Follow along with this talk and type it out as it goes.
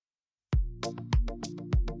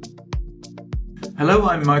Hello,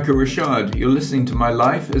 I'm Michael Richard. You're listening to My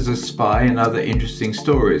Life as a Spy and Other Interesting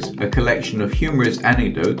Stories, a collection of humorous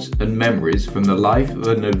anecdotes and memories from the life of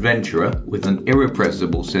an adventurer with an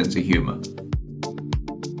irrepressible sense of humour.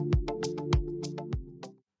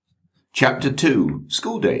 Chapter 2.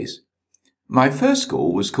 School Days. My first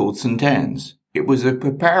school was called St. Anne's. It was a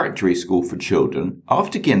preparatory school for children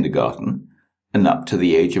after kindergarten and up to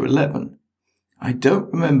the age of 11. I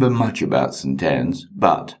don't remember much about St. Anne's,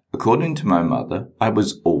 but, according to my mother, I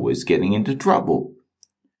was always getting into trouble.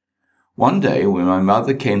 One day, when my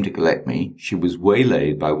mother came to collect me, she was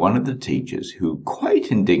waylaid by one of the teachers who,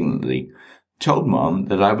 quite indignantly, told Mom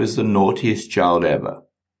that I was the naughtiest child ever.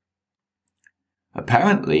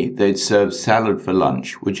 Apparently, they'd served salad for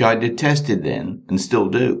lunch, which I detested then and still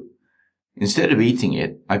do. Instead of eating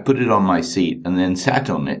it, I put it on my seat and then sat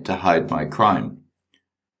on it to hide my crime.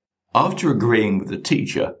 After agreeing with the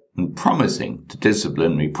teacher and promising to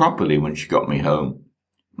discipline me properly when she got me home,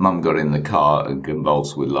 Mum got in the car and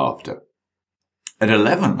convulsed with laughter. At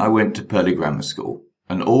 11, I went to Purley Grammar School,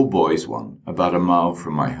 an all-boys one, about a mile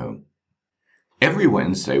from my home. Every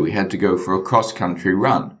Wednesday we had to go for a cross-country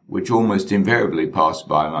run, which almost invariably passed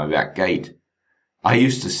by my back gate. I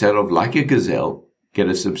used to set off like a gazelle, get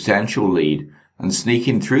a substantial lead, and sneak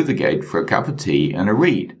in through the gate for a cup of tea and a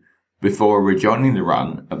read, before rejoining the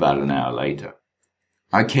run about an hour later.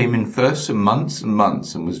 I came in first for months and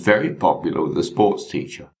months and was very popular with the sports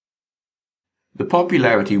teacher. The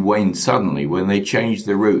popularity waned suddenly when they changed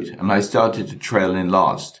the route and I started to trail in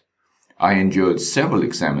last. I endured several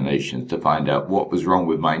examinations to find out what was wrong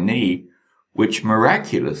with my knee, which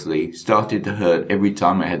miraculously started to hurt every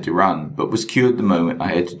time I had to run, but was cured the moment I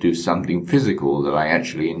had to do something physical that I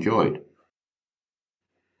actually enjoyed.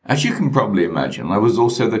 As you can probably imagine, I was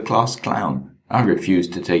also the class clown. I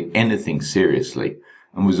refused to take anything seriously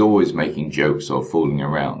and was always making jokes or fooling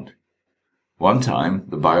around. One time,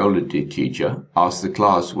 the biology teacher asked the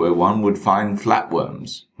class where one would find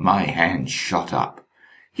flatworms. My hand shot up.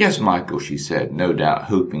 "Yes, Michael," she said, no doubt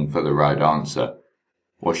hoping for the right answer.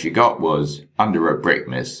 What she got was, "Under a brick,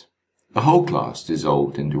 miss." The whole class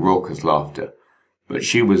dissolved into raucous laughter, but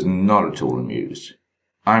she was not at all amused.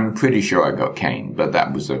 I'm pretty sure I got caned, but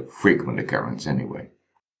that was a frequent occurrence anyway.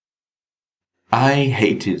 I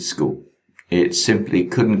hated school. It simply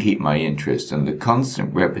couldn't keep my interest, and the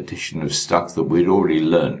constant repetition of stuff that we'd already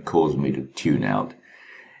learnt caused me to tune out.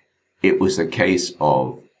 It was a case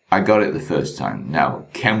of, I got it the first time, now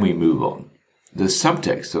can we move on? The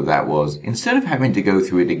subtext of that was, instead of having to go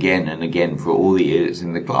through it again and again for all the years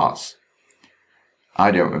in the class.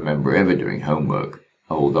 I don't remember ever doing homework,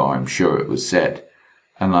 although I'm sure it was set,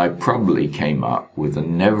 and I probably came up with a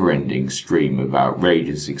never-ending stream of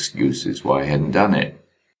outrageous excuses why I hadn't done it.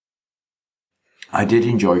 I did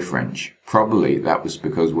enjoy French. Probably that was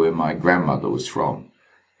because where my grandmother was from.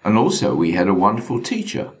 And also we had a wonderful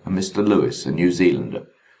teacher, a Mr. Lewis, a New Zealander,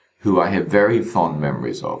 who I have very fond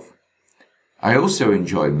memories of. I also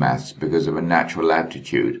enjoyed maths because of a natural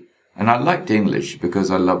aptitude, and I liked English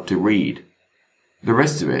because I loved to read. The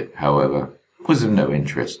rest of it, however, was of no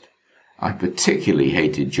interest. I particularly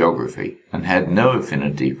hated geography and had no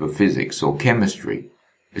affinity for physics or chemistry,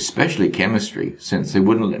 especially chemistry, since they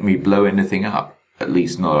wouldn't let me blow anything up, at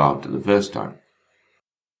least not after the first time.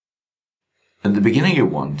 At the beginning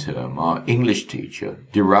of one term, our English teacher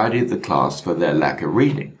derided the class for their lack of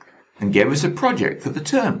reading and gave us a project for the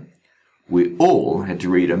term. We all had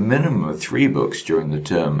to read a minimum of 3 books during the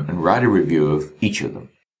term and write a review of each of them.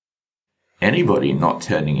 Anybody not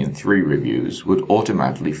turning in 3 reviews would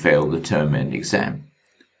automatically fail the term-end exam.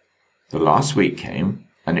 The last week came,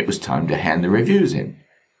 and it was time to hand the reviews in.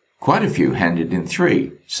 Quite a few handed in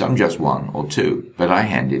 3, some just 1 or 2, but I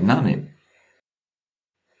handed none in.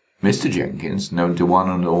 Mr. Jenkins, known to one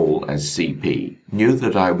and all as CP, knew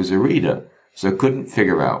that I was a reader, so couldn't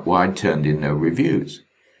figure out why I'd turned in no reviews.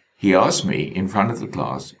 He asked me, in front of the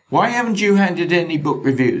class, "Why haven't you handed in any book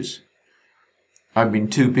reviews?" "I've been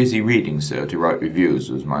too busy reading, sir, to write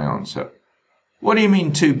reviews," was my answer. "What do you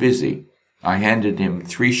mean, too busy?" I handed him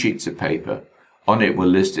 3 sheets of paper. On it were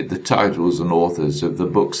listed the titles and authors of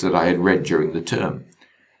the books that I had read during the term.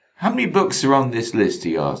 "How many books are on this list?"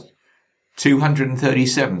 he asked.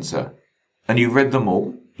 237, sir. "And you've read them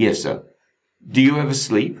all?" "Yes, sir." "Do you ever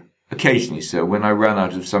sleep?" "Occasionally, sir, when I run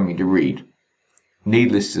out of something to read."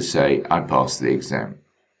 Needless to say, I passed the exam.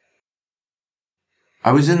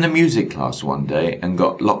 I was in the music class one day and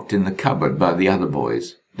got locked in the cupboard by the other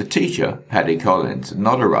boys. The teacher, Paddy Collins, had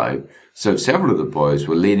not arrived, so several of the boys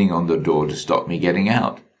were leaning on the door to stop me getting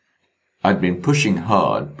out. I'd been pushing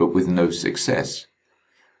hard, but with no success.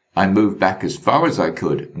 I moved back as far as I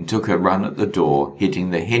could and took a run at the door, hitting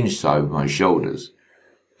the hinge side with my shoulders.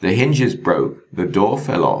 The hinges broke, the door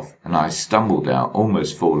fell off, and I stumbled out,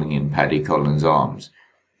 almost falling in Paddy Collins' arms.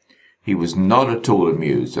 He was not at all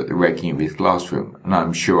amused at the wrecking of his classroom, and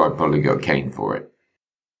I'm sure I probably got caned for it.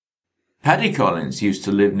 Paddy Collins used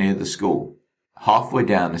to live near the school, halfway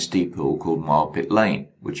down a steep hill called Marpet Lane,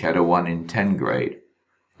 which had a 1 in 10 grade.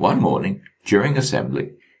 One morning, during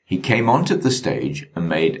assembly, he came onto the stage and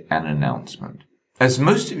made an announcement. As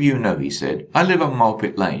most of you know, he said, I live on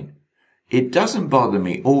Marpet Lane. It doesn't bother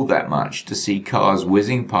me all that much to see cars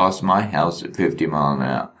whizzing past my house at 50 miles an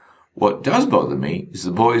hour. What does bother me is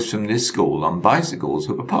the boys from this school on bicycles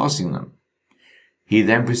who are passing them. He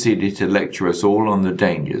then proceeded to lecture us all on the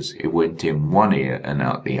dangers. It went in one ear and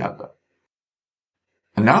out the other.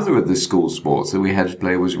 Another of the school sports that we had to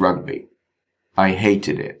play was rugby. I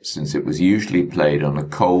hated it, since it was usually played on a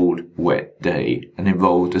cold, wet day and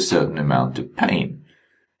involved a certain amount of pain.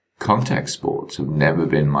 Contact sports have never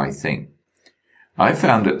been my thing. I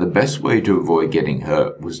found that the best way to avoid getting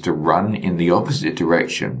hurt was to run in the opposite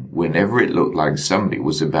direction whenever it looked like somebody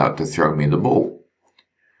was about to throw me the ball.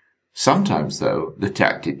 Sometimes, though, the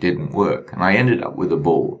tactic didn't work, and I ended up with a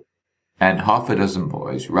ball, and half a dozen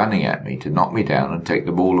boys running at me to knock me down and take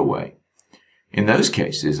the ball away. In those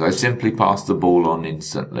cases, I simply passed the ball on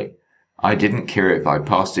instantly. I didn't care if I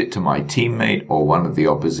passed it to my teammate or one of the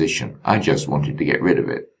opposition. I just wanted to get rid of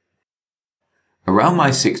it. Around my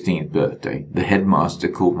 16th birthday, the headmaster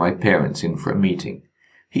called my parents in for a meeting.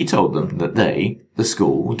 He told them that they, the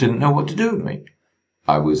school, didn't know what to do with me.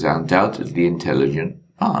 I was undoubtedly intelligent,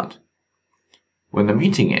 but when the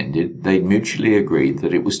meeting ended, they mutually agreed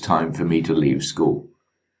that it was time for me to leave school.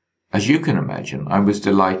 As you can imagine, I was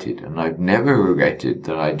delighted, and I've never regretted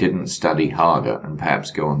that I didn't study harder and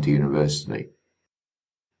perhaps go on to university.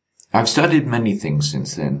 I've studied many things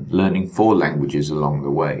since then, learning 4 languages along the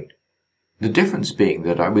way. The difference being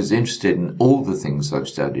that I was interested in all the things I've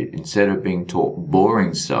studied instead of being taught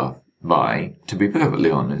boring stuff by, to be perfectly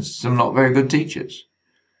honest, some not very good teachers.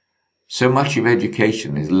 So much of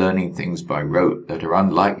education is learning things by rote that are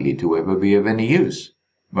unlikely to ever be of any use.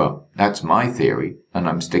 Well, that's my theory, and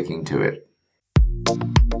I'm sticking to it.